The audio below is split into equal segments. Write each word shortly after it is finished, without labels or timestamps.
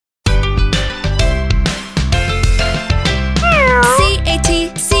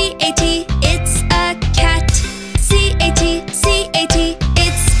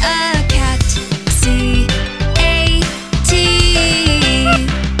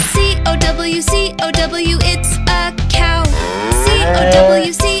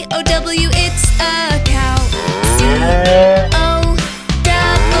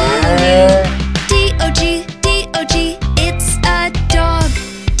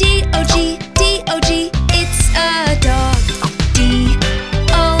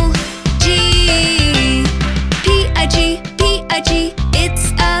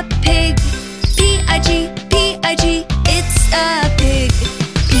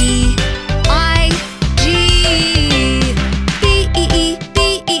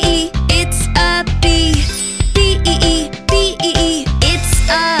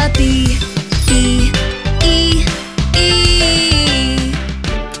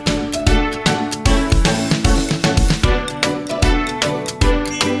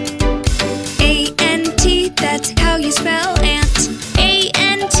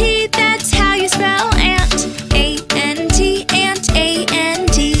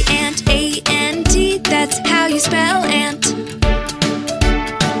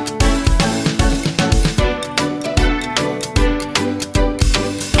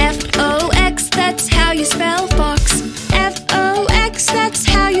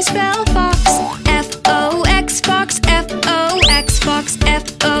spell fox. F-O-X, fox, F-O-X, fox,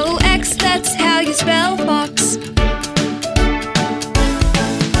 F-O-X, that's how you spell fox.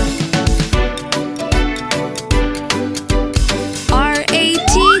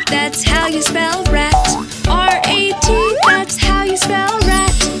 R-A-T, that's how you spell rat. R-A-T, that's how you spell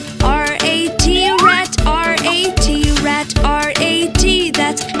rat. R-A-T, rat, R-A-T, rat, R-A-T,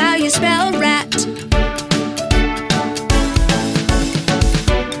 that's how you spell rat.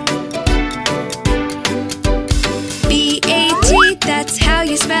 B-A-T, that's how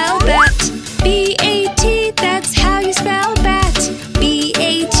you spell bat. B-A-T, that's how you spell bat.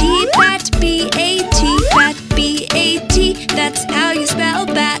 B-A-T, bat, B-A-T, bat, B-A-T, that's how you spell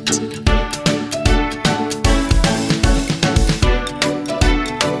bat.